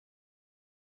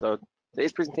So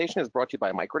today's presentation is brought to you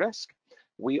by Microdesk.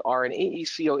 We are an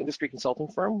AECO industry consulting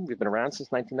firm. We've been around since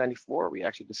 1994. We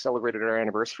actually just celebrated our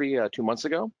anniversary 2 months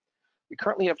ago. We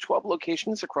currently have 12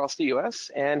 locations across the US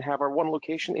and have our one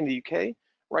location in the UK,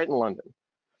 right in London.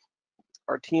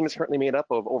 Our team is currently made up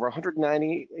of over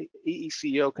 190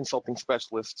 AECO consulting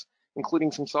specialists,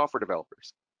 including some software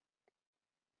developers.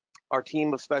 Our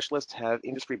team of specialists have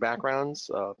industry backgrounds.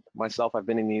 Myself, I've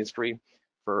been in the industry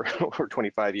for over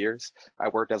 25 years. I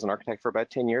worked as an architect for about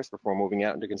 10 years before moving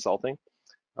out into consulting.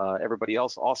 Everybody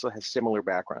else also has similar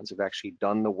backgrounds. They've actually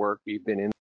done the work we've been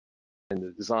in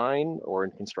the design or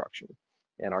in construction.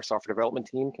 And our software development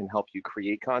team can help you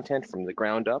create content from the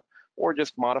ground up or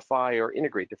just modify or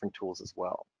integrate different tools as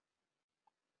well.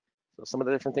 So some of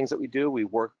the different things that we do, we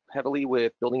work heavily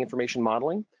with building information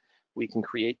modeling. We can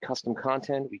create custom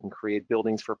content. We can create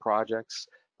buildings for projects,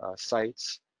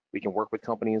 sites. We can work with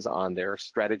companies on their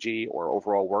strategy or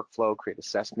overall workflow, create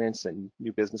assessments and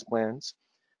new business plans.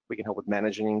 We can help with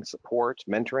managing, support,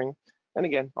 mentoring, and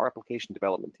again, our application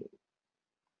development team.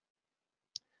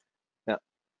 Now,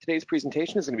 today's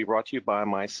presentation is going to be brought to you by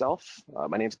myself.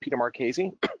 My name is Peter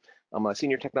Marchese. I'm a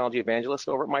senior technology evangelist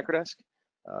over at Microdesk.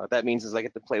 That means is I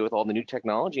get to play with all the new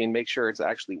technology and make sure it's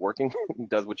actually working and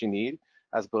does what you need,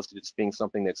 as opposed to just being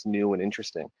something that's new and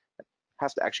interesting. It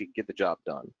has to actually get the job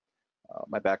done.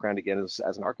 My background, again, is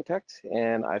as an architect,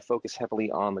 and I focus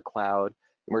heavily on the cloud,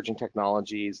 emerging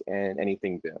technologies, and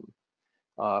anything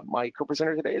BIM. My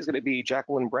co-presenter today is going to be Jacque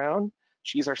Brown.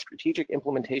 She's our Strategic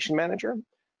Implementation Manager.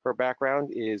 Her background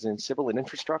is in civil and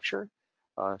infrastructure.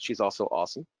 She's also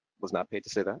awesome. Was not paid to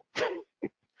say that.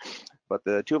 But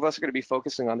the two of us are going to be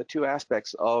focusing on the two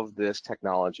aspects of this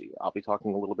technology. I'll be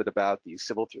talking a little bit about the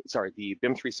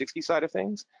BIM 360 side of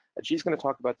things, and she's going to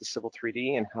talk about the Civil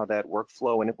 3D and how that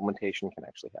workflow and implementation can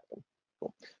actually happen.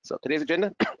 Cool. So today's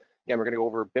agenda, again, we're going to go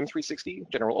over BIM 360,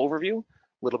 general overview, a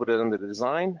little bit on the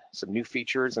design, some new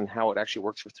features, and how it actually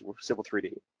works for Civil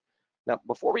 3D. Now,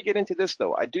 before we get into this,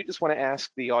 though, I do just want to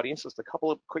ask the audience just a couple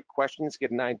of quick questions,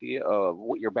 get an idea of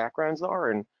what your backgrounds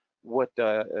are and what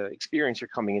experience you're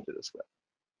coming into this with.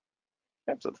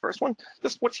 Okay, so the first one,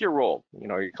 just what's your role? You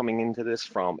know, are you coming into this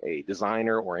from a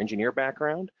designer or engineer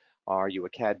background? Are you a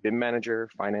CAD BIM manager,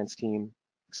 finance team,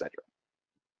 etc.?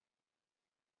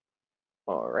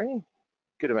 All right,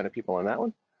 good amount of people on that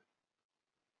one.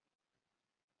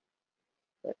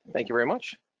 Right, thank you very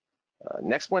much.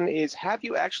 Next one is, have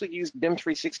you actually used BIM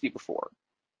 360 before?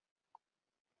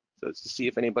 So it's to see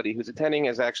if anybody who's attending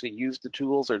has actually used the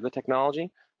tools or the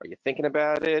technology. Are you thinking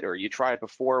about it, or you tried it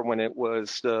before when it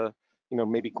was, you know,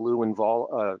 maybe Glue and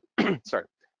Glue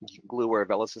or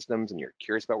Vela systems, and you're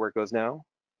curious about where it goes now?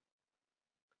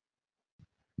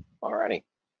 All righty,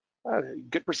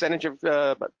 good percentage of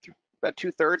about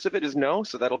 2/3 of it is no,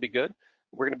 so that'll be good.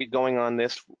 We're going to be going on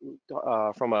this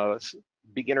from a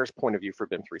beginner's point of view for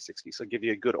BIM 360, so give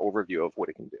you a good overview of what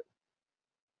it can do.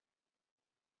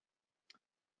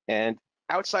 And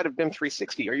outside of BIM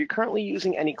 360, are you currently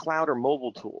using any cloud or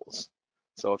mobile tools?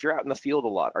 So if you're out in the field a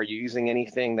lot, are you using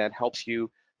anything that helps you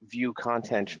view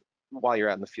content while you're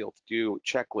out in the field, do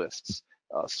checklists,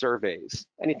 surveys,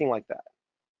 anything like that?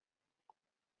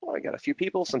 Well, I got a few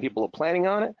people, some people are planning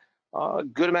on it. A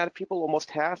good amount of people, almost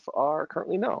half, are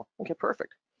currently no. Okay,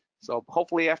 perfect. So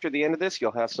hopefully after the end of this,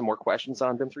 you'll have some more questions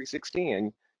on BIM 360,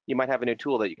 and you might have a new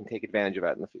tool that you can take advantage of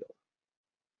out in the field.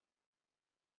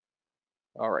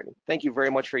 All right, thank you very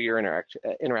much for your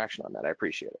interaction on that. I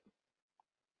appreciate it.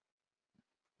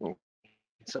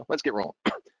 So let's get rolling.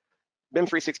 BIM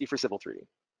 360 for Civil 3D.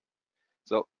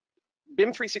 So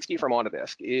BIM 360 from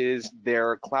Autodesk is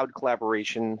their cloud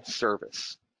collaboration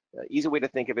service. Easy way to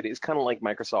think of it is kind of like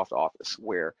Microsoft Office,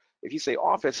 where if you say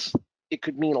Office, it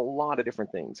could mean a lot of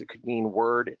different things. It could mean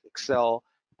Word, Excel,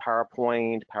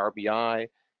 PowerPoint, Power BI.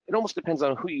 It almost depends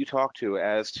on who you talk to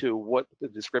as to what the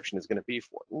description is going to be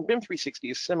for. And BIM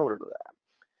 360 is similar to that.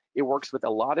 It works with a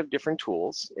lot of different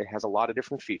tools. It has a lot of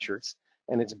different features,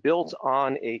 and it's built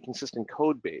on a consistent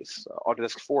code base,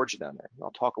 Autodesk Forge down there. And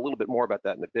I'll talk a little bit more about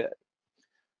that in a bit.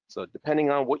 So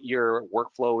depending on what your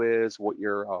workflow is, what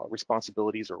your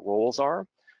responsibilities or roles are,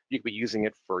 you could be using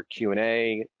it for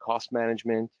Q&A, cost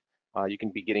management. You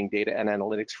can be getting data and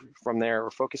analytics from there,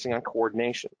 or focusing on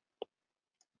coordination.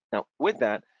 Now, with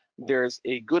that, there's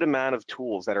a good amount of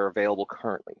tools that are available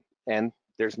currently, and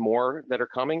there's more that are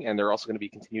coming, and they're also going to be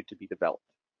continued to be developed.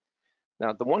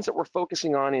 Now, the ones that we're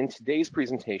focusing on in today's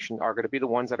presentation are going to be the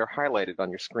ones that are highlighted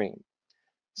on your screen.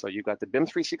 So you've got the BIM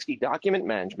 360 document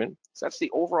management. So that's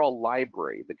the overall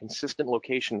library, the consistent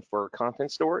location for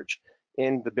content storage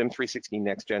in the BIM 360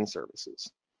 Next Gen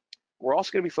services. We're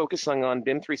also going to be focusing on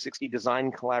BIM 360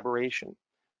 design collaboration.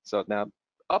 So now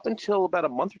up until about a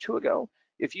month or two ago,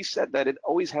 if you said that, it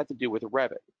always had to do with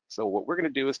Revit. So what we're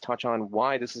going to do is touch on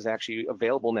why this is actually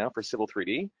available now for Civil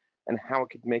 3D and how it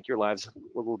could make your lives a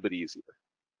little bit easier.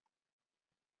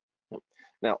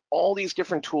 Now, all these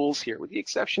different tools here, with the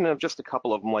exception of just a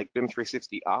couple of them like BIM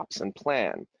 360 Ops and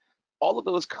Plan, all of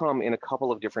those come in a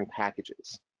couple of different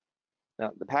packages.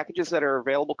 Now, the packages that are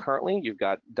available currently, you've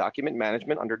got Document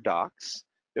Management under Docs,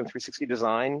 BIM 360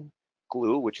 Design,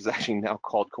 Glue, which is actually now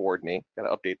called Coordinate, got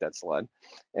to update that slide,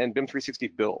 and BIM 360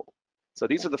 Build. So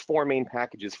these are the four main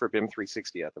packages for BIM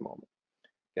 360 at the moment.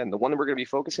 And the one that we're going to be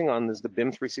focusing on is the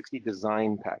BIM 360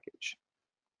 Design package.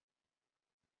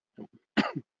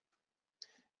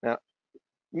 Now,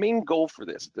 main goal for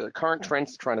this, the current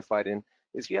trends trying to fight in,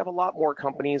 is you have a lot more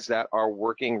companies that are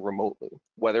working remotely,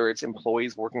 whether it's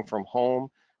employees working from home,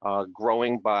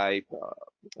 growing by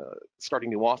starting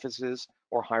new offices,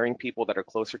 or hiring people that are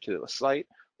closer to a site,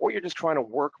 or you're just trying to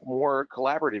work more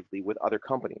collaboratively with other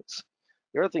companies.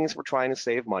 The other thing is we're trying to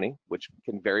save money, which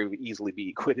can very easily be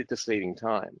equated to saving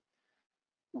time.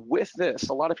 With this,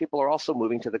 a lot of people are also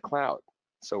moving to the cloud.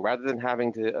 So rather than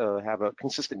having to have a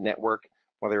consistent network,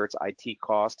 whether it's IT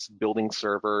costs, building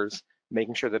servers,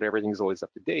 making sure that everything's always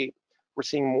up to date, we're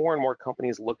seeing more and more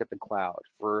companies look at the cloud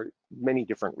for many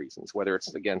different reasons, whether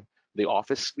it's, again, the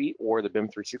Office suite or the BIM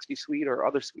 360 suite or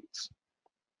other suites.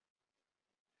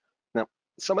 Now,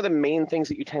 some of the main things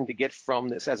that you tend to get from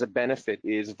this as a benefit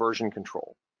is version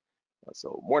control.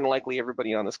 So more than likely,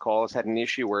 everybody on this call has had an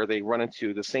issue where they run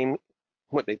into the same,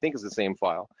 what they think is the same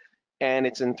file, and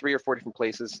it's in 3 or 4 different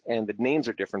places, and the names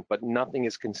are different, but nothing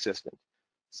is consistent.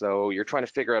 So you're trying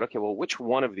to figure out, okay, well, which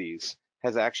one of these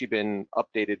has actually been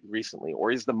updated recently,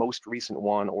 or is the most recent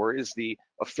one, or is the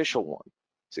official one?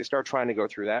 So you start trying to go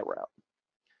through that route.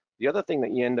 The other thing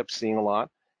that you end up seeing a lot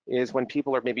is when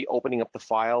people are maybe opening up the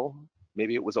file,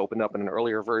 maybe it was opened up in an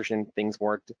earlier version, things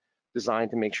weren't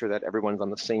designed to make sure that everyone's on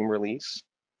the same release,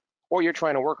 or you're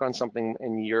trying to work on something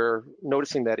and you're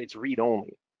noticing that it's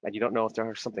read-only, and you don't know if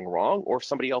there's something wrong or if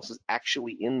somebody else is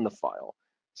actually in the file.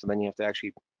 So then you have to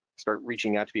actually start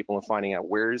reaching out to people and finding out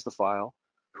where is the file,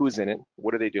 who's in it,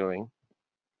 what are they doing.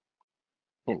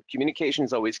 And communication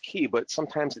is always key, but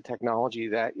sometimes the technology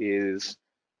that is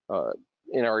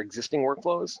in our existing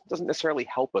workflows doesn't necessarily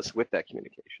help us with that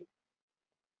communication.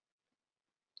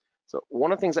 So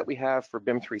one of the things that we have for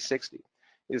BIM 360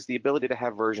 is the ability to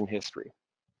have version history.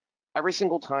 Every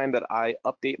single time that I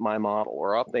update my model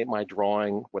or update my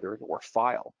drawing, whether it or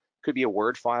file, could be a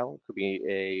Word file, could be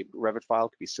a Revit file,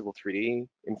 could be Civil 3D,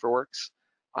 InfraWorks,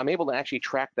 I'm able to actually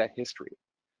track that history.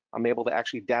 I'm able to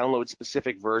actually download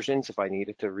specific versions if I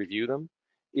needed to review them.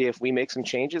 If we make some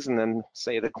changes and then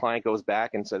say the client goes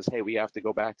back and says, hey, we have to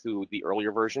go back to the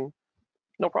earlier version,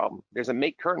 no problem. There's a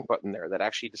make current button there that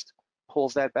actually just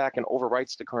pulls that back and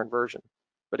overwrites the current version.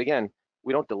 But again,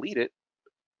 we don't delete it.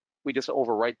 We just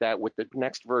overwrite that with the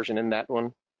next version, and that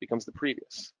one becomes the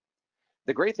previous.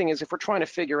 The great thing is if we're trying to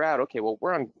figure out, okay, well,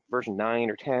 we're on version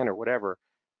 9 or 10 or whatever,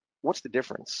 what's the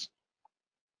difference?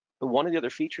 One of the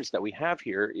other features that we have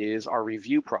here is our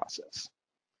review process.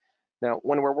 Now,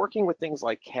 when we're working with things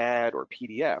like CAD or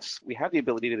PDFs, we have the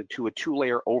ability to do a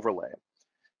 2-layer overlay.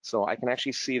 So I can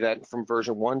actually see that from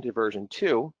version 1 to version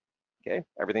 2, okay,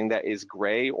 everything that is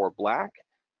gray or black,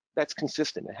 that's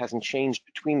consistent. It hasn't changed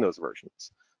between those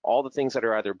versions. All the things that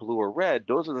are either blue or red,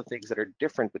 those are the things that are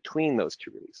different between those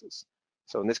 2 releases.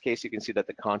 So in this case, you can see that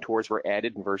the contours were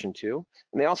added in version 2,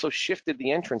 and they also shifted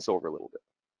the entrance over a little bit.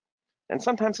 And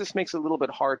sometimes this makes it a little bit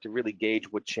hard to really gauge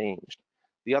what changed.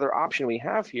 The other option we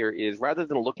have here is rather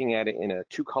than looking at it in a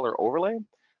 2-color overlay,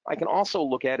 I can also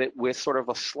look at it with sort of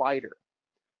a slider.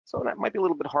 So that might be a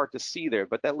little bit hard to see there,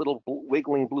 but that little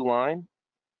wiggling blue line,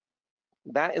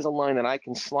 that is a line that I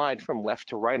can slide from left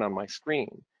to right on my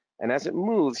screen. And as it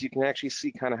moves, you can actually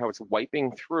see kind of how it's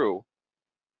wiping through.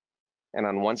 And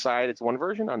on one side, it's one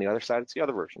version. On the other side, it's the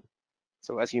other version.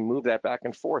 So as you move that back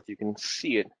and forth, you can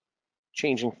see it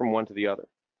changing from one to the other.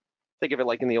 Think of it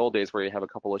like in the old days where you have a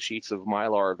couple of sheets of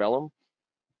Mylar or vellum,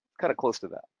 kind of close to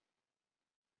that.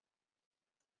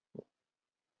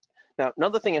 Now,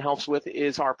 another thing it helps with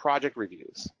is our project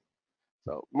reviews.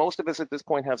 So most of us at this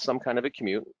point have some kind of a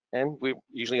commute, and we're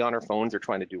usually on our phones or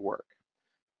trying to do work.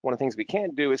 One of the things we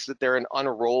can't do is sit there and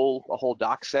unroll a whole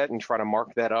doc set and try to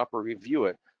mark that up or review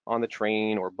it on the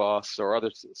train or bus or other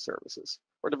services.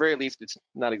 Or at the very least, it's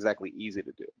not exactly easy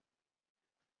to do.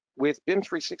 With BIM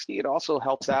 360, it also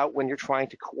helps out when you're trying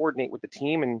to coordinate with the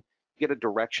team and get a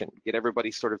direction, get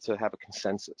everybody sort of to have a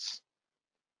consensus.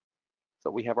 So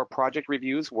we have our project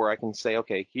reviews where I can say,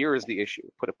 okay, here is the issue.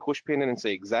 Put a push pin in and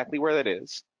say exactly where that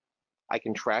is. I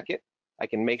can track it. I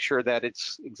can make sure that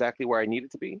it's exactly where I need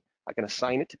it to be. I can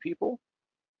assign it to people,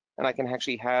 and I can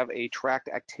actually have a tracked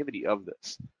activity of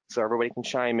this. So everybody can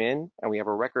chime in, and we have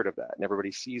a record of that, and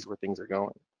everybody sees where things are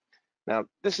going. Now,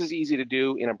 this is easy to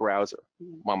do in a browser.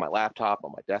 On my laptop,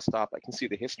 on my desktop, I can see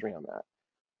the history on that.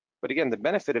 But again, the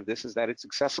benefit of this is that it's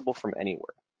accessible from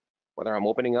anywhere. Whether I'm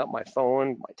opening up my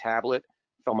phone, my tablet,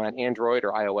 if I'm on Android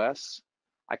or iOS,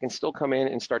 I can still come in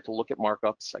and start to look at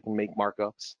markups. I can make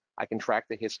markups. I can track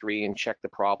the history and check the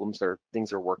problems or things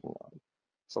they're working on.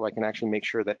 So I can actually make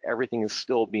sure that everything is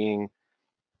still being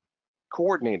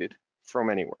coordinated from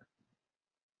anywhere.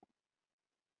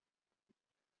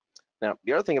 Now,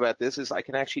 the other thing about this is I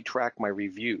can actually track my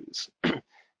reviews,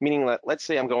 meaning that let's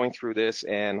say I'm going through this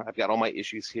and I've got all my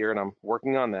issues here and I'm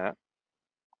working on that.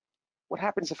 What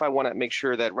happens if I want to make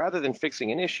sure that rather than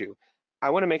fixing an issue,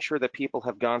 I want to make sure that people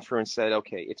have gone through and said,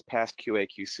 okay, it's past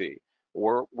QA/QC,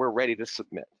 or we're ready to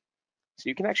submit. So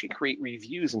you can actually create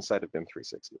reviews inside of BIM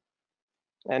 360.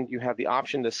 And you have the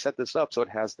option to set this up so it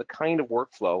has the kind of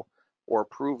workflow or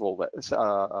approval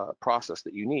that, process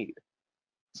that you need.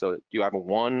 So do you have a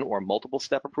one or multiple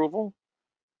step approval?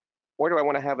 Or do I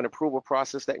want to have an approval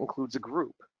process that includes a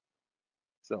group?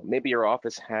 So maybe your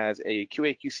office has a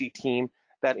QA/QC team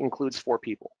that includes 4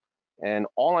 people. And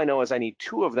all I know is I need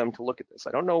 2 of them to look at this.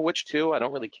 I don't know which 2, I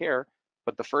don't really care,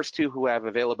 but the first 2 who have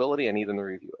availability, I need them to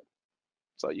review it.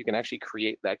 So you can actually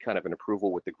create that kind of an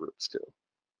approval with the groups too.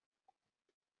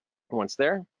 Once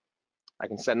there, I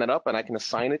can send that up and I can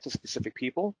assign it to specific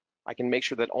people. I can make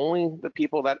sure that only the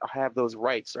people that have those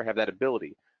rights or have that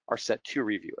ability are set to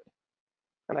review it.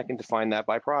 And I can define that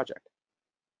by project.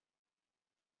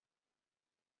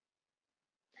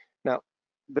 Now,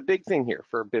 the big thing here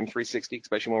for BIM 360,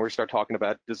 especially when we start talking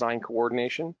about design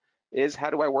coordination, is how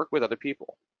do I work with other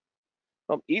people?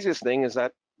 Well, easiest thing is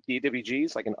that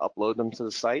DWGs, I can upload them to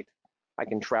the site, I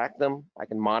can track them, I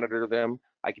can monitor them,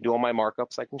 I can do all my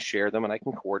markups, I can share them, and I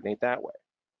can coordinate that way.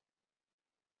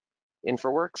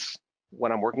 InfraWorks,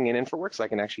 when I'm working in InfraWorks, I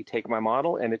can actually take my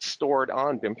model and it's stored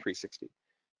on BIM 360.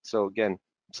 So again,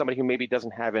 somebody who maybe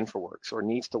doesn't have InfraWorks or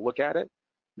needs to look at it,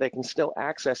 they can still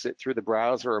access it through the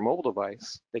browser or mobile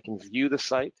device. They can view the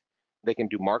site, they can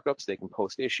do markups, they can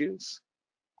post issues,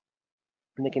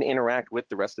 and they can interact with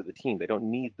the rest of the team. They don't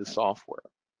need the software.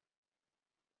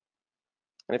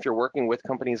 And if you're working with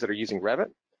companies that are using Revit,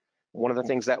 one of the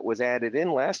things that was added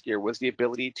in last year was the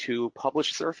ability to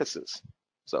publish surfaces.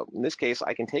 So in this case,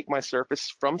 I can take my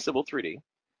surface from Civil 3D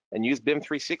and use BIM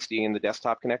 360 in the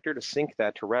desktop connector to sync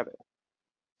that to Revit.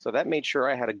 So that made sure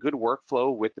I had a good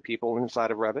workflow with the people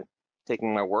inside of Revit,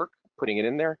 taking my work, putting it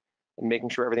in there, and making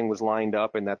sure everything was lined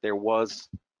up and that there was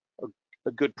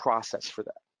a good process for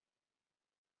that.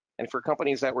 And for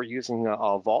companies that were using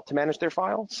Vault to manage their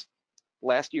files,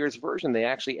 last year's version, they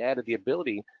actually added the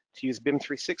ability to use BIM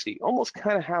 360, almost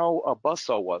kind of how a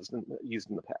buzzsaw was used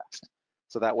in the past.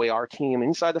 So that way our team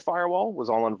inside the firewall was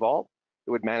all on Vault.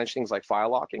 It would manage things like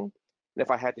file locking. And if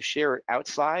I had to share it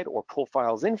outside or pull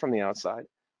files in from the outside,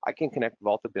 I can connect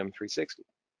Vault to BIM 360.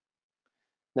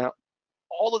 Now,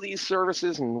 all of these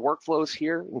services and workflows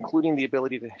here, including the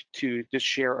ability to just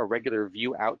share a regular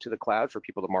view out to the cloud for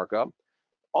people to mark up,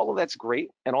 all of that's great,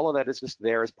 and all of that is just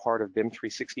there as part of BIM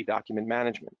 360 document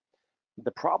management.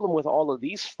 The problem with all of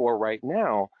these 4 right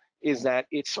now is that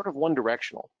it's sort of one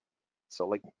directional. So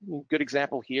like a good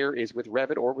example here is with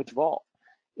Revit or with Vault.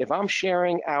 If I'm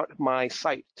sharing out my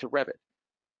site to Revit,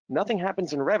 nothing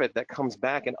happens in Revit that comes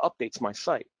back and updates my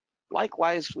site.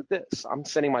 Likewise with this, I'm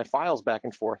sending my files back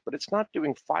and forth, but it's not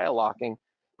doing file locking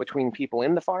between people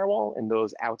in the firewall and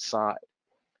those outside.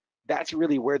 That's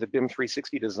really where the BIM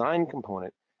 360 design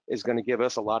component is going to give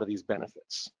us a lot of these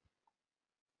benefits.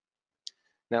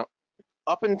 Now,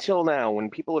 up until now, when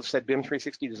people have said BIM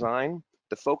 360 design,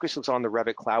 the focus was on the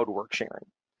Revit cloud work sharing.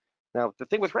 Now, the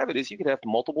thing with Revit is you could have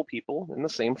multiple people in the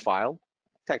same file,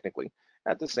 technically,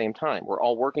 at the same time. We're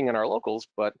all working in our locals,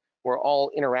 but we're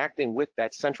all interacting with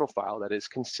that central file that is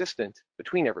consistent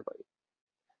between everybody.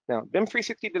 Now, BIM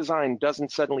 360 design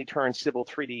doesn't suddenly turn Civil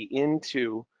 3D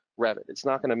into Revit. It's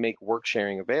not going to make work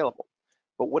sharing available.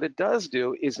 But what it does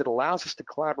do is it allows us to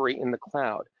collaborate in the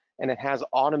cloud, and it has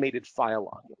automated file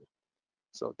locking.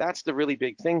 So that's the really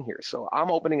big thing here. So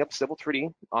I'm opening up Civil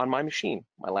 3D on my machine.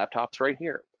 My laptop's right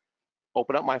here.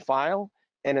 Open up my file,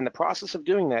 and in the process of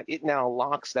doing that, it now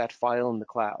locks that file in the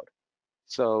cloud.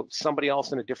 So somebody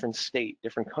else in a different state,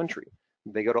 different country,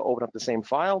 they go to open up the same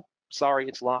file, sorry,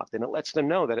 it's locked. And it lets them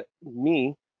know that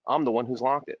I'm the one who's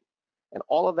locked it. And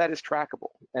all of that is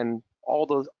trackable. And all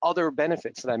those other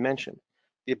benefits that I mentioned,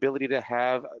 the ability to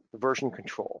have the version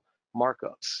control,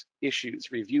 markups,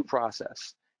 issues, review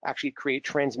process, actually create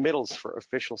transmittals for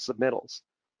official submittals.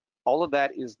 All of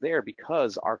that is there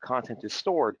because our content is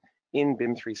stored in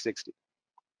BIM 360.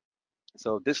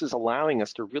 So this is allowing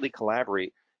us to really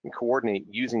collaborate and coordinate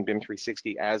using BIM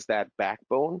 360 as that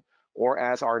backbone or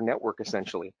as our network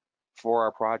essentially for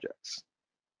our projects.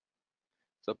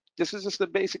 So this is just a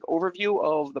basic overview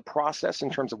of the process in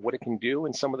terms of what it can do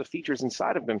and some of the features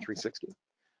inside of BIM 360.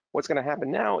 What's going to happen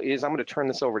now is I'm going to turn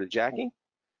this over to Jackie,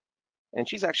 and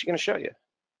she's actually going to show you.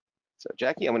 So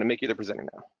Jackie, I'm going to make you the presenter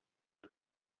now.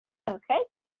 Okay.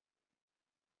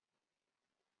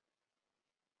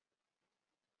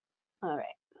 All right.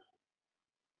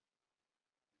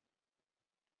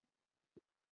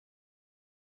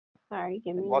 Sorry,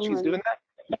 give me While she's doing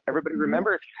that, everybody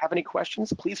remember, if you have any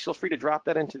questions, please feel free to drop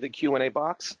that into the Q&A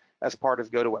box as part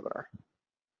of GoToWebinar.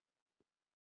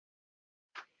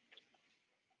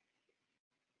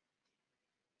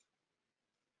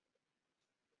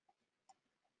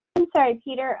 I'm sorry,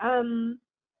 Peter.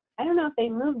 I don't know if they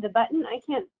moved the button. I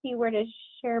can't see where to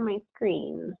share my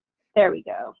screen. There we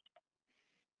go.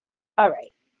 All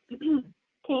right. Can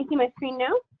you see my screen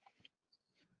now?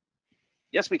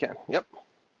 Yes, we can. Yep.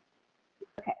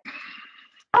 Okay.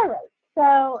 All right.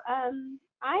 So I'm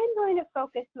going to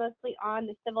focus mostly on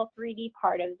the Civil 3D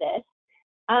part of this.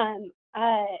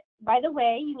 By the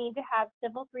way, you need to have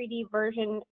Civil 3D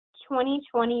version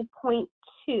 2020.2.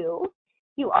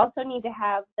 You also need to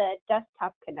have the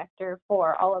desktop connector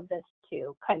for all of this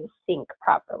to kind of sync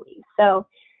properly. So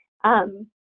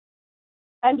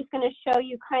I'm just going to show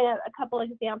you kind of a couple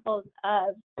examples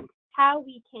of how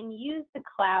we can use the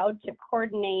cloud to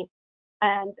coordinate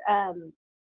and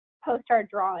post our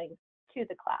drawings to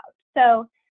the cloud. So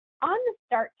on the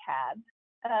Start tab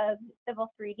of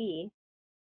Civil 3D,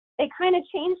 they kind of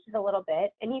changed it a little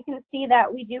bit, and you can see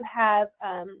that we do have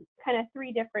kind of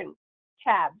three different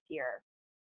tabs here.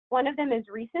 One of them is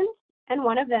Recent, and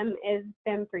one of them is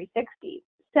BIM 360.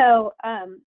 So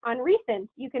on Recent,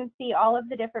 you can see all of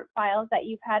the different files that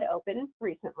you've had open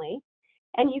recently,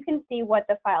 and you can see what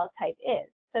the file type is.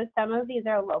 So some of these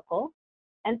are local,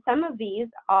 and some of these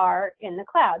are in the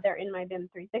cloud. They're in my BIM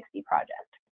 360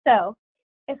 project. So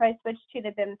if I switch to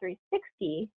the BIM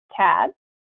 360 tab,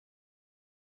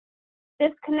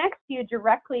 this connects you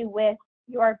directly with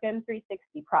your BIM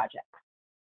 360 project.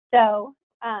 So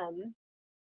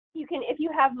you can, if you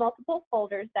have multiple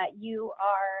folders that you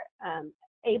are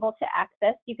able to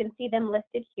access, you can see them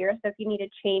listed here. So if you need to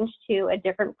change to a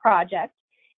different project,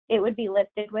 it would be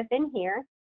listed within here.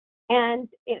 And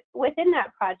within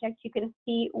that project, you can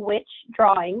see which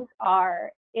drawings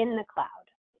are in the cloud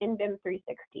in BIM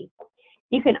 360.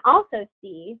 You can also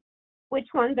see which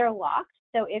ones are locked.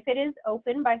 So if it is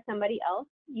open by somebody else,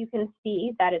 you can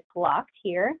see that it's locked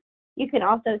here. You can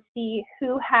also see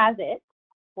who has it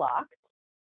locked.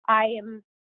 I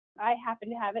happen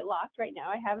to have it locked right now.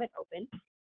 I have it open.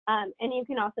 And you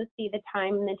can also see the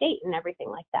time and the date and everything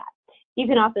like that. You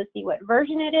can also see what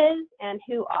version it is and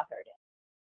who authored it.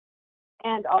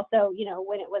 And also, you know,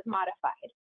 when it was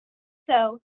modified.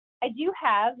 So I do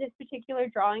have this particular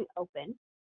drawing open.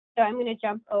 So I'm going to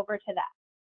jump over to that.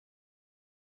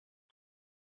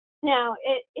 Now,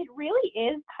 it really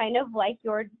is kind of like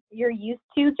you're used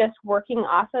to just working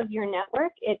off of your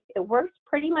network. It works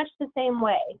pretty much the same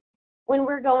way. When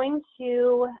we're going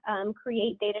to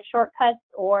create data shortcuts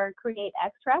or create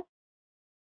extras,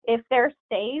 if they're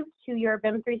saved to your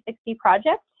BIM 360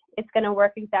 project, it's going to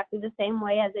work exactly the same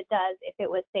way as it does if it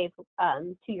was saved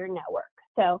to your network.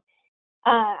 So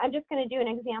I'm just going to do an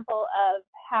example of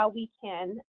how we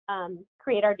can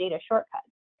create our data shortcuts.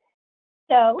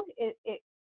 So it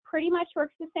pretty much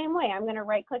works the same way. I'm going to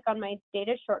right click on my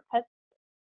data shortcuts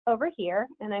over here,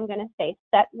 and I'm going to say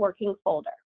set working folder.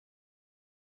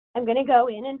 I'm going to go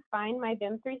in and find my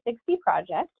BIM 360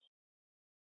 project.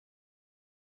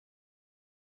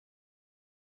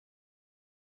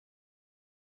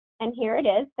 And here it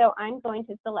is. So I'm going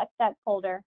to select that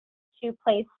folder to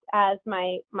place as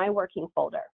my working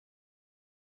folder.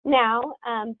 Now,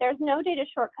 there's no data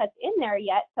shortcuts in there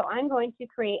yet, so I'm going to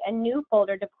create a new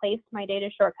folder to place my data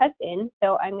shortcuts in.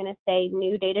 So I'm going to say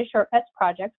new data shortcuts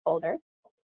project folder.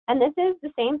 And this is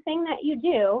the same thing that you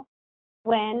do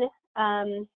when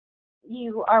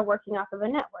you are working off of a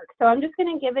network. So I'm just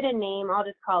going to give it a name. I'll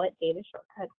just call it data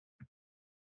shortcuts.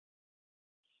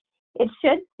 It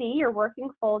should see your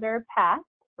working folder path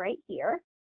right here.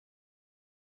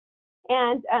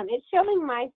 And it's showing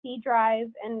my C drive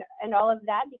and all of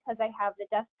that because I have the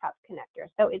desktop connector.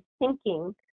 So it's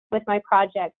syncing with my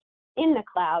project in the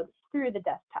cloud through the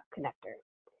desktop connector.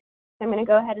 I'm going to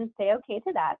go ahead and say OK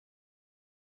to that.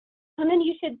 And then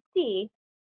you should see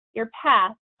your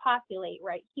path populate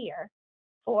right here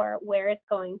for where it's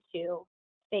going to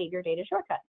save your data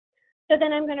shortcuts. So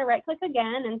then I'm going to right click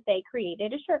again and say create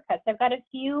data shortcuts. I've got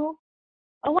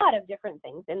a lot of different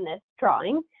things in this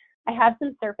drawing. I have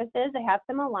some surfaces, I have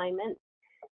some alignments.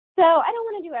 So I don't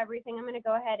want to do everything. I'm going to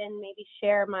go ahead and maybe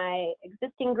share my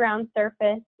existing ground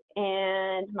surface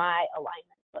and my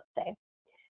alignments, let's say.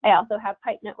 I also have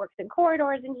pipe networks and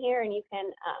corridors in here, and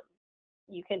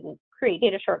you can create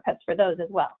data shortcuts for those as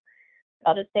well.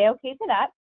 I'll just say okay to that.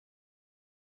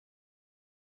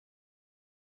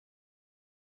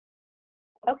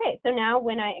 Okay, so now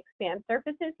when I expand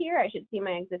surfaces here, I should see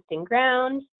my existing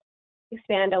ground,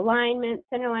 expand alignments,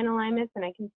 centerline alignments, and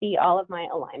I can see all of my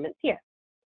alignments here.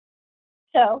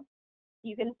 So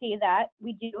you can see that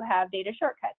we do have data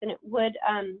shortcuts, and it would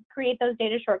create those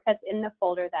data shortcuts in the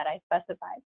folder that I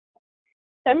specified.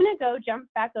 So I'm going to go jump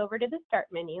back over to the Start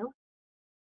menu,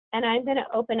 and I'm going to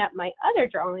open up my other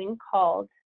drawing called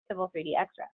Civil 3D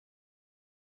Extract.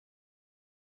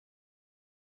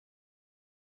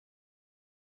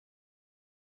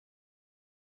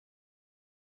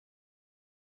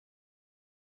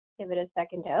 Give it a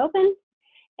second to open,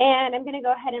 and I'm going to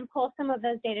go ahead and pull some of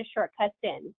those data shortcuts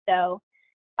in. So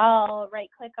I'll right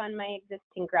click on my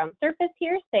existing ground surface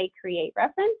here, say create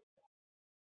reference.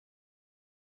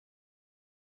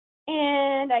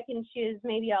 And I can choose,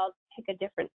 maybe I'll pick a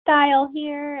different style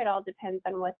here. It all depends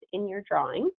on what's in your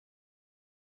drawing.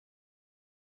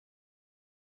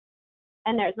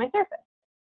 And there's my surface.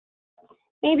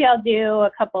 Maybe I'll do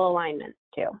a couple alignments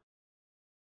too.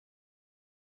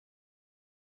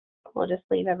 We'll just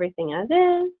leave everything as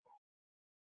is.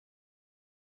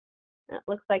 It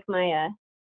looks like my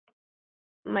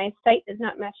my site is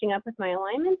not matching up with my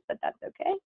alignments, but that's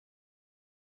okay.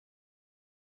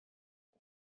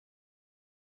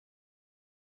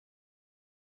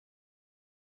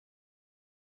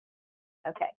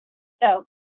 Okay, so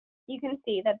you can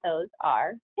see that those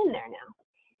are in there now.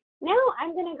 Now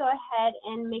I'm going to go ahead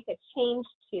and make a change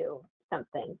to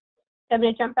something. So I'm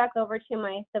going to jump back over to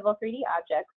my Civil 3D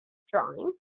Objects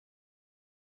drawing.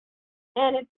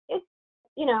 And it's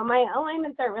you know, my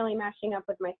alignments aren't really matching up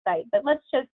with my site, but let's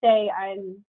just say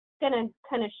I'm going to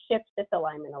kind of shift this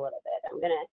alignment a little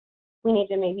bit. We need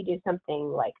to maybe do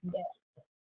something like this.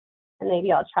 And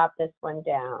maybe I'll chop this one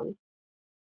down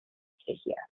to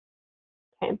here.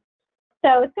 Okay.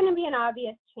 So it's going to be an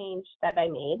obvious change that I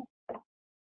made.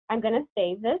 I'm going to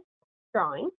save this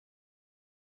drawing.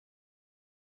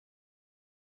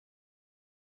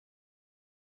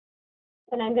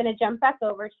 And I'm going to jump back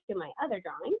over to my other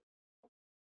drawing.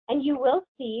 And you will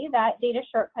see that data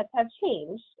shortcuts have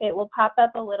changed. It will pop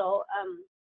up a little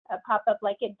pop-up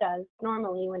like it does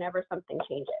normally whenever something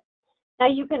changes. Now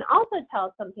you can also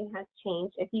tell something has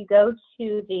changed if you go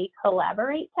to the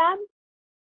Collaborate tab.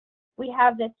 We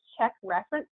have this check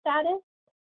reference status.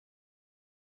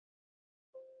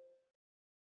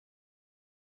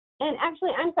 And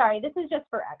actually, I'm sorry, this is just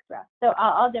for extra. So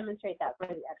I'll demonstrate that for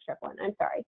the extra one. I'm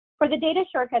sorry. For the data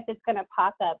shortcuts, it's going to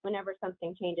pop up whenever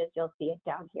something changes. You'll see it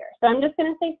down here. So I'm just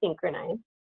going to say synchronize.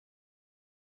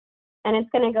 And it's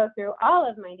going to go through all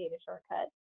of my data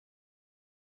shortcuts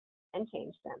and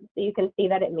change them. So you can see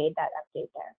that it made that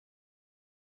update there.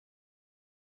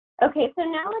 Okay, so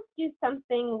now let's do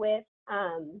something with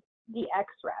the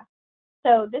XREF.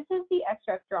 So this is the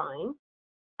XREF drawing.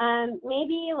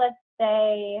 Maybe let's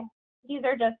say these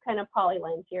are just kind of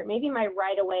polylines here. Maybe my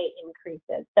right-of-way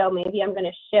increases. So maybe I'm going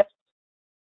to shift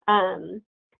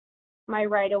my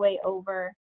right-of-way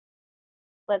over,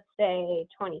 let's say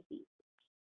 20 feet.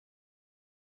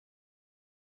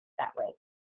 That way.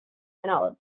 And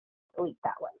I'll delete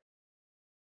that one.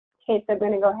 Okay, so I'm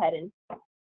going to go ahead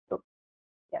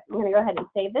and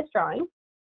save this drawing.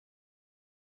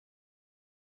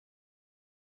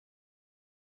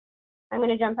 I'm going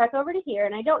to jump back over to here,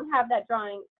 and I don't have that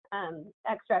drawing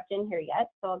extract in here yet,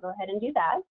 so I'll go ahead and do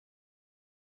that.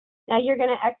 Now you're going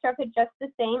to extract it just the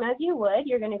same as you would.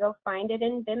 You're going to go find it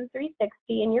in BIM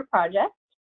 360 in your project.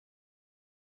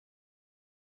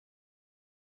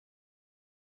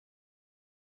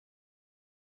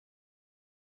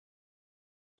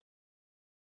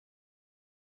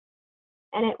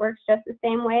 And it works just the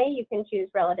same way. You can choose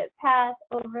relative path,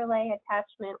 overlay,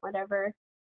 attachment, whatever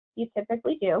you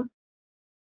typically do.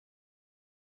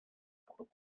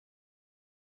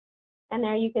 And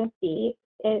there you can see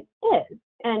it is.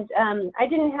 And I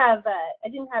didn't have it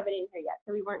in here yet,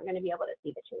 so we weren't going to be able to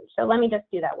see the change. So let me just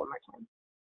do that one more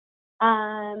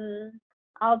time.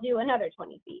 I'll do another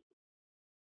 20 feet.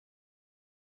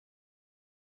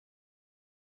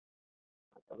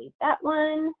 I'll delete that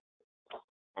one,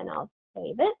 and I'll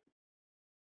save it.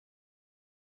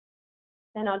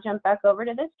 Then I'll jump back over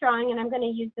to this drawing, and I'm going to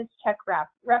use this check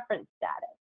reference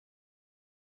status.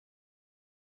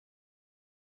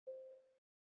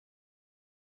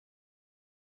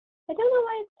 I don't know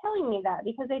why it's telling me that,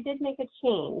 because I did make a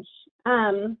change.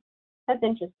 That's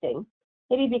interesting.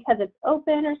 Maybe because it's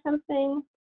open or something.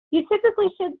 You typically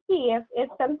should see if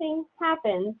something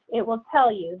happens, it will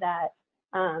tell you that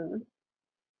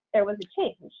there was a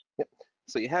change. Yep.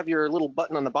 So you have your little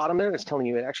button on the bottom there that's telling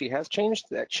you it actually has changed,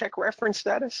 that check reference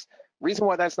status. Reason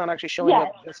why that's not actually showing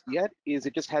up just yet is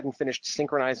it just hadn't finished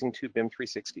synchronizing to BIM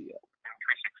 360 yet.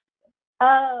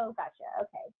 Oh, gotcha.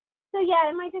 Okay. So yeah,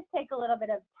 it might just take a little bit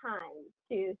of time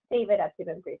to save it up to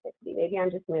BIM 360. Maybe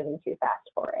I'm just moving too fast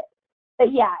for it.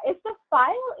 But yeah, if the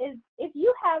file is, if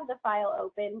you have the file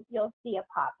open, you'll see a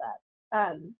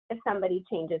pop-up if somebody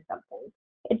changes something.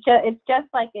 It's just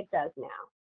like it does now.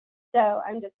 So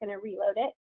I'm just going to reload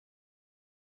it.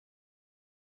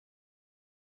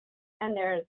 And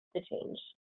there's the change.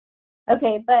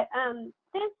 Okay, but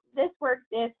this works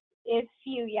if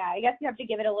you, yeah, I guess you have to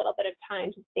give it a little bit of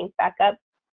time to sync back up.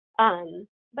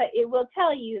 But it will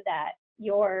tell you that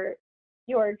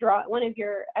one of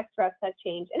your XREFs has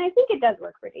changed, and I think it does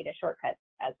work for data shortcuts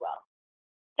as well.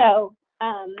 So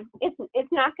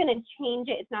it's not going to change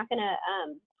it. It's not going to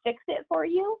fix it for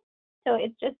you. So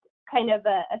it's just kind of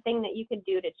a thing that you could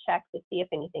do to check to see if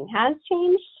anything has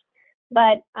changed.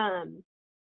 But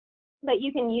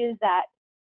you can use that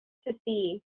to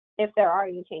see if there are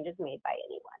any changes made by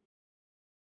anyone.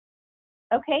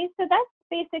 Okay, so that's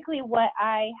basically what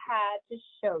I had to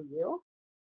show you.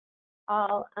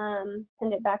 I'll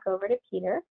send it back over to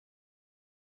Peter.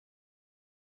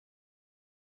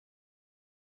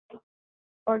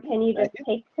 Or can you just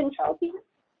take control, Peter?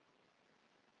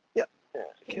 Yep.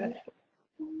 Okay.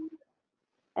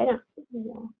 I don't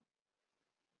know.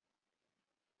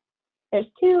 There's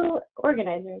two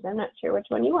organizers. I'm not sure which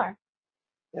one you are.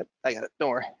 Yep, I got it. Don't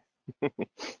worry.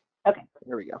 Okay.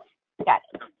 There we go. Got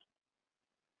it.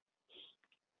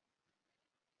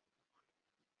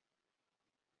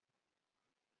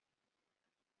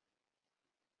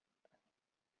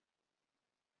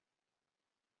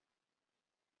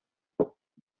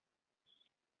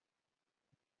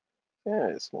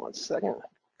 Yeah, just 1 second.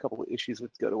 A couple of issues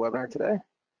with GoToWebinar today.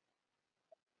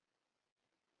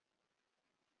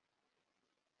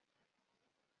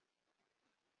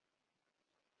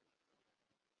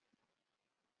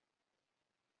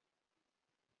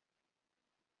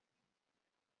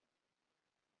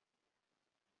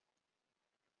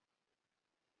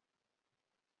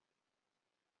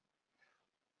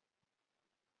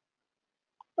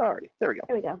 Alrighty, there we go.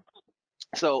 There we go.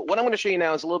 So what I'm going to show you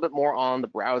now is a little bit more on the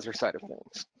browser side of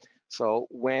things. So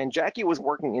when Jackie was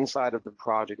working inside of the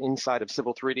project, inside of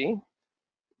Civil 3D,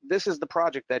 this is the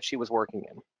project that she was working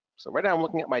in. So right now I'm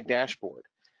looking at my dashboard.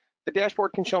 The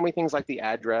dashboard can show me things like the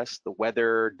address, the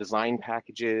weather, design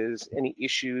packages, any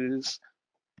issues.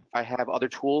 I have other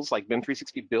tools like BIM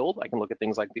 360 Build. I can look at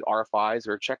things like the RFIs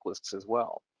or checklists as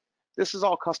well. This is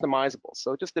all customizable,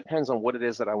 so it just depends on what it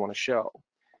is that I want to show.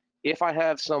 If I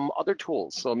have some other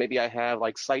tools, so maybe I have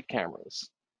like site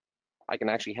cameras, I can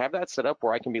actually have that set up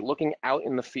where I can be looking out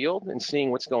in the field and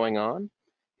seeing what's going on.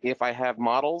 If I have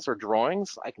models or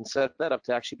drawings, I can set that up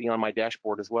to actually be on my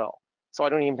dashboard as well. So I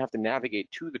don't even have to navigate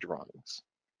to the drawings.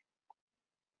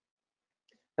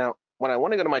 Now, when I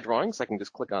want to go to my drawings, I can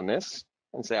just click on this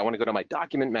and say I want to go to my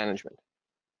document management.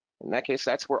 In that case,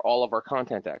 that's where all of our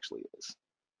content actually is.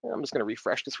 And I'm just going to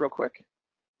refresh this real quick.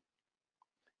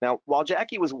 Now, while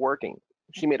Jackie was working,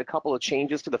 she made a couple of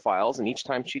changes to the files, and each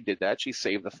time she did that, she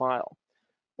saved the file.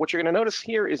 What you're going to notice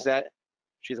here is that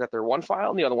she's got their one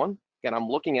file and the other one. Again, I'm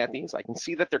looking at these. I can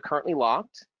see that they're currently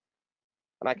locked,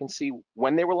 and I can see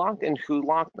when they were locked and who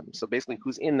locked them. So basically,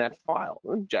 who's in that file.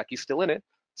 And Jackie's still in it,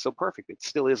 so perfect. It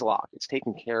still is locked. It's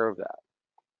taking care of that.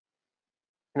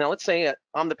 Now, let's say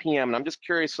I'm the PM, and I'm just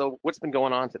curious, so what's been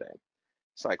going on today?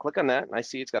 So I click on that, and I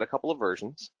see it's got a couple of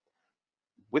versions.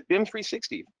 With BIM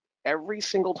 360, every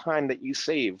single time that you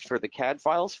save for the CAD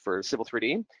files for Civil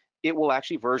 3D, it will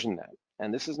actually version that.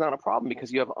 And this is not a problem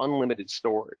because you have unlimited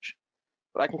storage.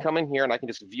 But I can come in here and I can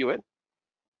just view it.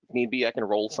 If need be, I can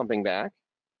roll something back.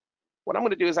 What I'm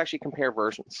going to do is actually compare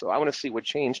versions. So I want to see what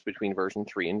changed between version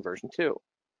 3 and version 2.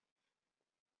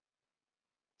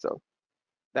 So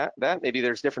that maybe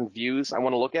there's different views I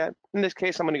want to look at. In this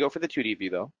case, I'm going to go for the 2D view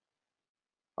though.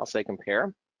 I'll say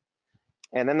compare.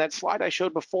 And then that slide I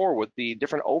showed before with the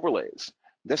different overlays,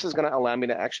 this is going to allow me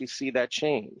to actually see that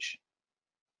change.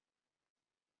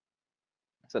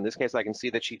 So in this case, I can see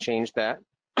that she changed that,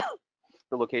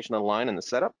 the location on line and the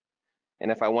setup. And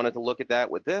if I wanted to look at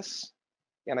that with this,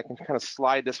 and I can kind of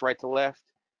slide this right to left,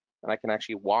 and I can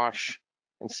actually wash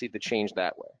and see the change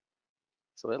that way.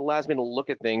 So it allows me to look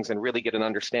at things and really get an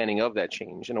understanding of that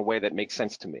change in a way that makes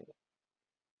sense to me.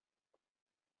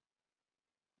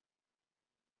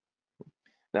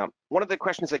 Now, one of the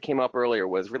questions that came up earlier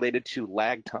was related to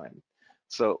lag time.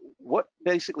 So what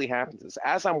basically happens is,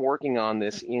 as I'm working on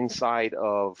this inside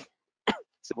of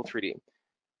Civil 3D,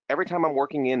 every time I'm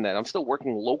working in that, I'm still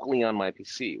working locally on my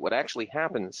PC. What actually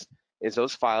happens is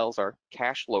those files are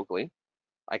cached locally.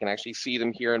 I can actually see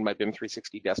them here in my BIM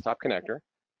 360 desktop connector.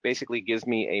 Basically gives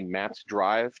me a mapped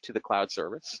drive to the cloud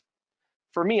service.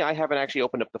 For me, I haven't actually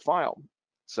opened up the file,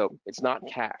 so it's not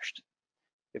cached.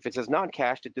 If it says not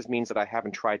cached, it just means that I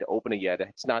haven't tried to open it yet.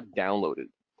 It's not downloaded,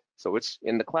 so it's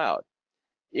in the cloud.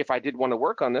 If I did want to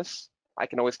work on this, I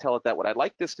can always tell it that what I'd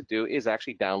like this to do is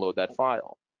actually download that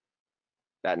file.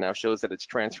 That now shows that it's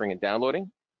transferring and downloading,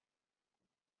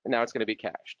 and now it's going to be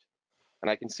cached.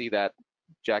 And I can see that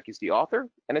Jackie's the author,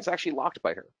 and it's actually locked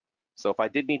by her. So if I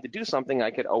did need to do something,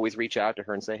 I could always reach out to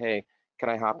her and say, hey, can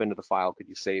I hop into the file? Could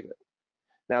you save it?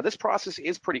 Now, this process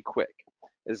is pretty quick.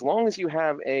 As long as you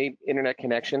have a internet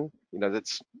connection,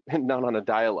 that's not on a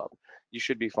dial-up, you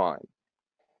should be fine.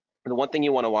 The one thing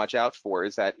you want to watch out for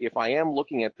is that if I am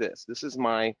looking at this is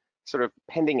my sort of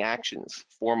pending actions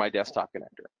for my desktop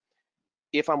connector.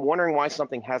 If I'm wondering why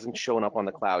something hasn't shown up on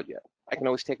the cloud yet, I can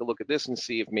always take a look at this and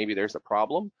see if maybe there's a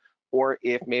problem, or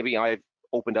if maybe I've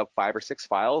opened up 5 or 6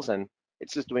 files and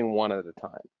it's just doing one at a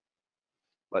time.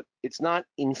 But it's not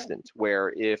instant,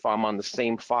 where if I'm on the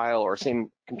same file or same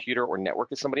computer or network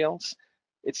as somebody else,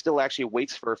 it still actually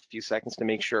waits for a few seconds to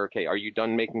make sure, okay, are you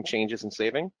done making changes and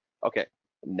saving? Okay,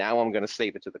 now I'm going to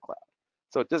save it to the cloud.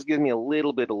 So it does give me a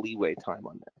little bit of leeway time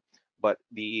on that. But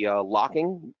the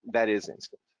locking, that is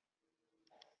instant.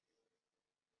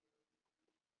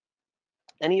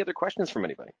 Any other questions from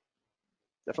anybody?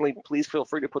 Definitely, please feel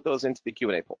free to put those into the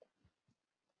Q&A poll.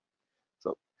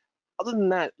 So other than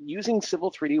that, using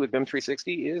Civil 3D with BIM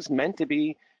 360 is meant to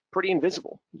be pretty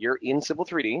invisible. You're in Civil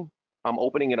 3D. I'm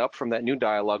opening it up from that new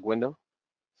dialog window.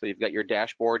 So you've got your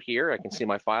dashboard here. I can see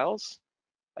my files.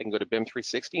 I can go to BIM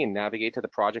 360 and navigate to the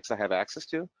projects I have access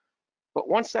to. But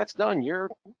once that's done, you're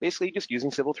basically just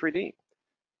using Civil 3D.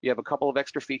 You have a couple of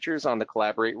extra features on the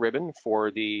Collaborate ribbon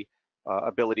for the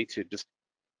ability to just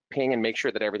ping and make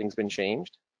sure that everything's been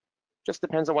changed. Just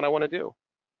depends on what I want to do.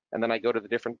 And then I go to the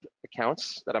different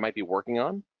accounts that I might be working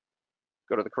on,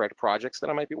 go to the correct projects that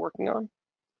I might be working on.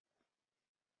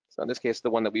 So in this case, the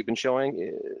one that we've been showing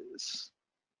is,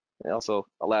 it also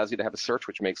allows you to have a search,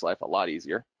 which makes life a lot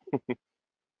easier.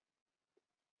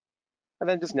 And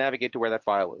then just navigate to where that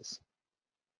file is.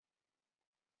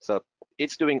 So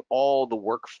it's doing all the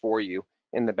work for you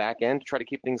in the back end to try to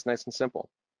keep things nice and simple.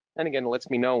 And again, it lets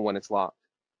me know when it's locked.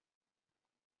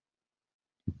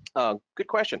 Good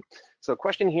question. So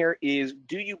question here is,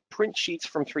 do you print sheets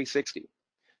from 360?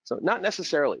 So not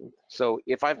necessarily. So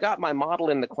if I've got my model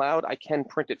in the cloud, I can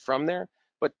print it from there.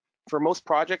 But for most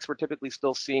projects, we're typically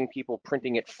still seeing people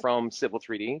printing it from Civil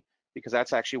 3D, because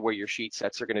that's actually where your sheet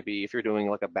sets are going to be if you're doing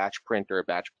like a batch print or a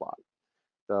batch plot.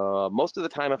 Most of the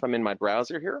time, if I'm in my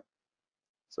browser here,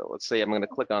 so let's say I'm going to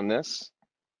click on this,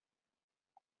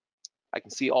 I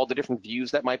can see all the different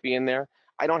views that might be in there.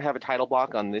 I don't have a title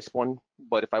block on this one,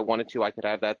 but if I wanted to, I could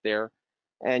have that there.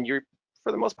 And you're,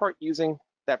 for the most part, using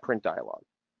that print dialog.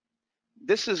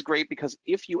 This is great because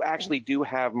if you actually do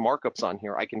have markups on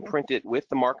here, I can print it with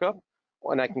the markup,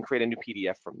 and I can create a new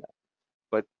PDF from that.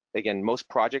 But again, most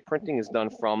project printing is done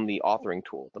from the authoring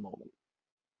tool at the moment.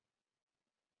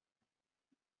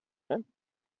 Okay.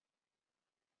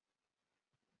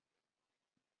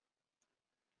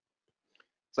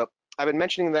 So I've been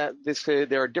mentioning that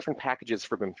there are different packages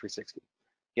for BIM 360.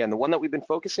 Again, the one that we've been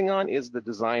focusing on is the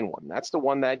design one. That's the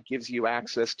one that gives you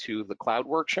access to the cloud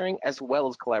work sharing as well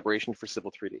as collaboration for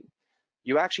Civil 3D.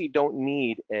 You actually don't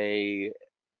need an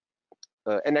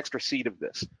extra seat of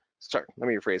this. Sorry, let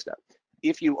me rephrase that.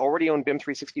 If you already own BIM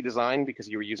 360 Design because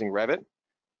you were using Revit,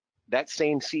 that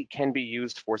same seat can be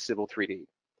used for Civil 3D.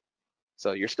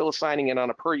 So you're still assigning it on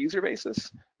a per user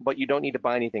basis, but you don't need to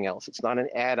buy anything else. It's not an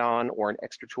add-on or an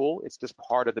extra tool. It's just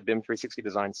part of the BIM 360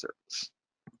 Design service.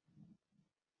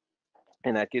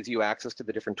 And that gives you access to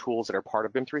the different tools that are part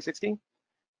of BIM 360.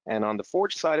 And on the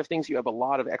Forge side of things, you have a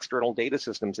lot of external data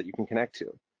systems that you can connect to.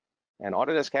 And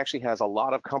Autodesk actually has a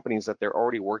lot of companies that they're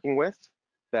already working with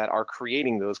that are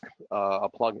creating those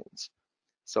plugins.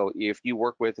 So if you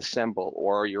work with Assemble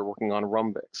or you're working on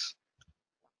Rumbix,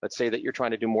 let's say that you're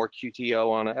trying to do more QTO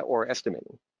on or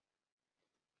estimating.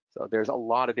 So there's a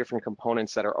lot of different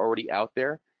components that are already out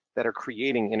there that are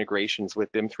creating integrations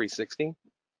with BIM 360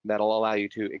 that'll allow you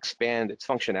to expand its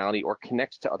functionality or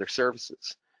connect to other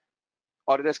services.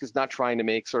 Autodesk is not trying to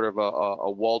make sort of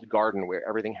a walled garden where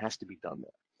everything has to be done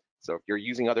there. So if you're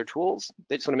using other tools,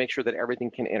 they just want to make sure that everything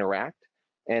can interact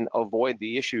and avoid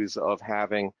the issues of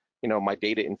having, my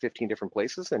data in 15 different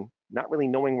places and not really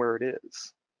knowing where it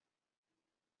is.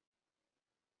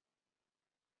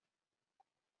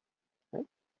 Okay.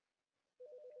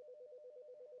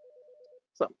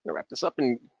 So I'm gonna wrap this up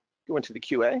and go into the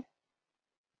QA.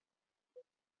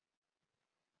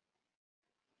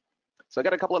 So I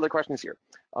got a couple other questions here.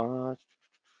 So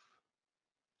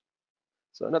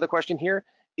another question here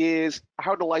is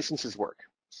how do licenses work?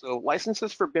 So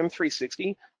licenses for BIM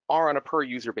 360 are on a per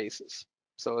user basis.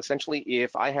 So essentially,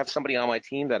 if I have somebody on my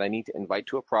team that I need to invite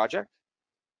to a project,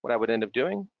 what I would end up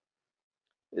doing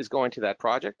is going to that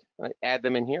project, I add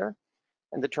them in here,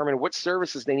 and determine what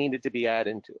services they needed to be added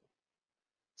into.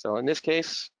 So in this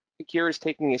case, Akira is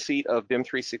taking a seat of BIM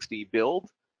 360 build,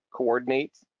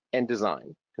 coordinate, and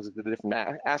design, because of the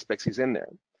different aspects he's in there.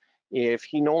 If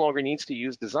he no longer needs to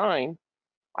use design,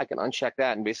 I can uncheck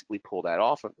that and basically pull that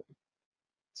off of them.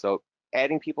 So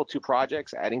adding people to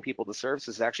projects, adding people to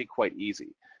services is actually quite easy.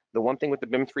 The one thing with the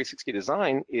BIM 360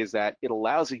 design is that it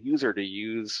allows a user to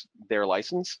use their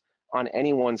license on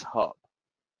anyone's hub.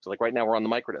 So like right now we're on the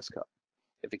Microdesk hub.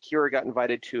 If Akira got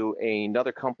invited to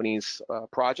another company's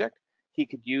project, he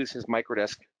could use his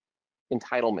Microdesk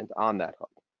entitlement on that hub.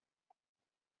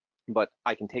 But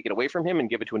I can take it away from him and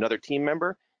give it to another team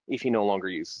member if he no longer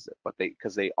uses it, but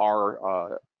because they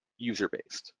are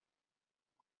user-based.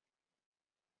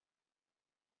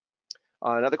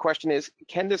 Another question is,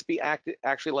 can this be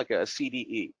actually like a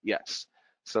CDE? Yes.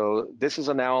 So this is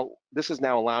now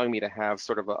allowing me to have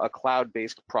sort of a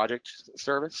cloud-based project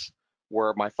service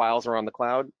where my files are on the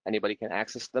cloud. Anybody can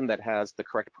access them that has the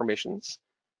correct permissions.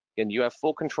 And you have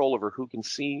full control over who can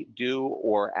see, do,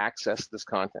 or access this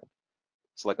content.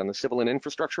 So like on the civil and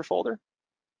infrastructure folder, if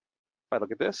I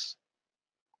look at this,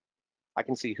 I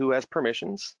can see who has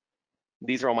permissions.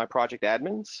 These are all my project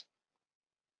admins.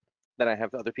 Then I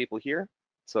have other people here.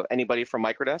 So anybody from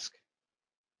Microdesk,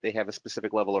 they have a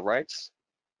specific level of rights.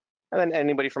 And then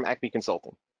anybody from Acme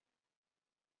Consulting.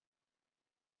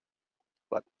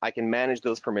 But I can manage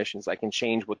those permissions. I can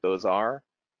change what those are.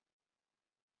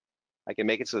 I can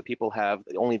make it so that people have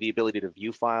only the ability to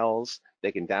view files.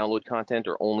 They can download content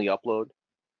or only upload.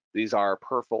 These are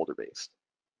per folder based.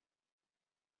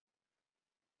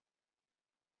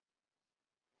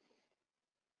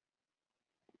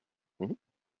 Mm-hmm.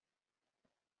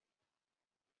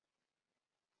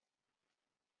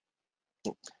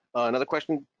 Another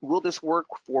question, will this work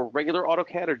for regular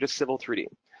AutoCAD or just Civil 3D?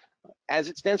 As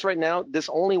it stands right now, this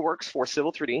only works for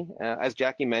Civil 3D. As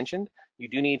Jackie mentioned, you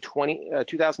do need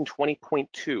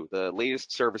 2020.2, the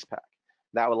latest service pack.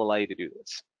 That will allow you to do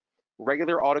this.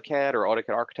 Regular AutoCAD or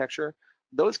AutoCAD architecture,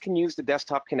 those can use the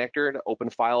desktop connector to open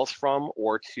files from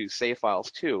or to save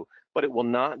files to, but it will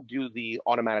not do the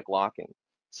automatic locking.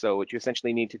 So what you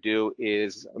essentially need to do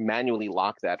is manually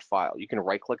lock that file. You can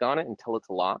right-click on it and tell it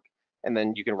to lock, and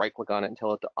then you can right-click on it and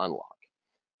tell it to unlock.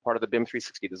 Part of the BIM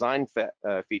 360 design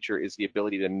feature is the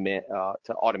ability to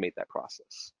automate that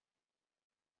process.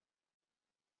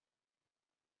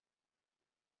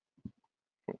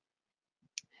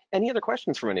 Any other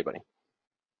questions from anybody?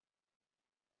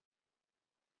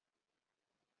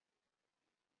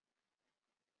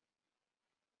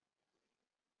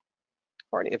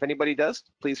 All right, if anybody does,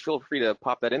 please feel free to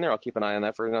pop that in there. I'll keep an eye on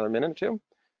that for another minute or two.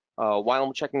 While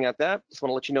I'm checking out that, just want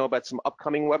to let you know about some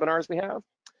upcoming webinars we have.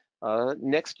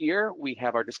 Next year, we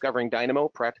have our Discovering Dynamo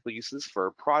Practical Uses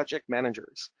for Project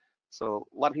Managers. So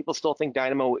a lot of people still think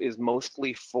Dynamo is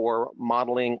mostly for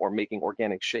modeling or making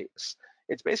organic shapes.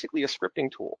 It's basically a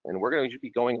scripting tool, and we're going to be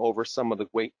going over some of the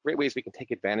great ways we can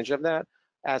take advantage of that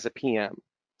as a PM.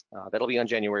 That'll be on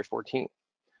January 14th.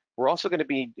 We're also going to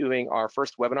be doing our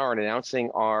first webinar and announcing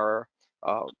our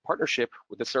partnership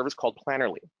with a service called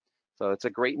Plannerly. So it's a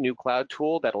great new cloud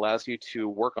tool that allows you to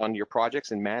work on your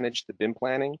projects and manage the BIM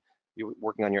planning. You're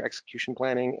working on your execution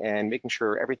planning and making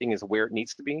sure everything is where it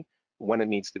needs to be, when it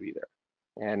needs to be there.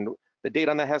 And the date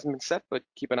on that hasn't been set, but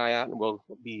keep an eye out and we'll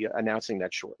be announcing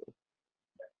that shortly.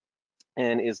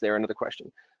 And is there another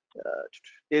question?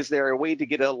 Is there a way to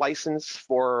get a license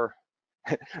for,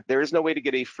 there is no way to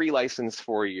get a free license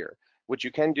for a year. What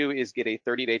you can do is get a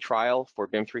 30-day trial for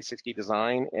BIM 360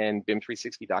 Design and BIM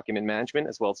 360 Document Management,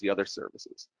 as well as the other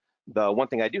services. The one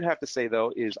thing I do have to say,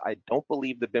 though, is I don't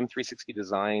believe the BIM 360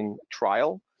 Design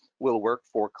trial will work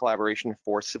for collaboration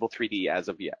for Civil 3D as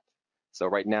of yet. So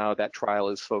right now, that trial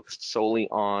is focused solely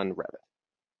on Revit.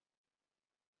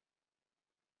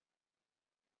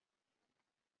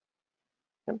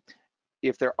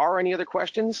 If there are any other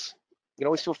questions, you can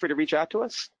always feel free to reach out to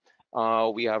us.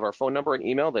 We have our phone number and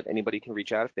email that anybody can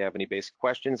reach out if they have any basic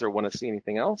questions or want to see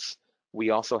anything else. We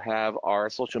also have our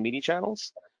social media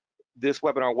channels. This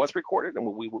webinar was recorded and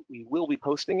we will be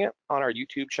posting it on our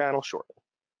YouTube channel shortly.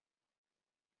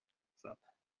 So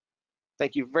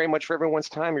thank you very much for everyone's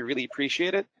time. We really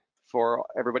appreciate it. For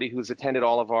everybody who's attended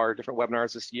all of our different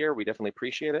webinars this year, we definitely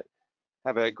appreciate it.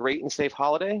 Have a great and safe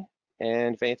holiday.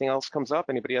 And if anything else comes up,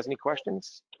 anybody has any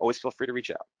questions, always feel free to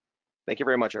reach out. Thank you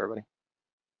very much, everybody.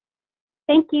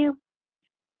 Thank you.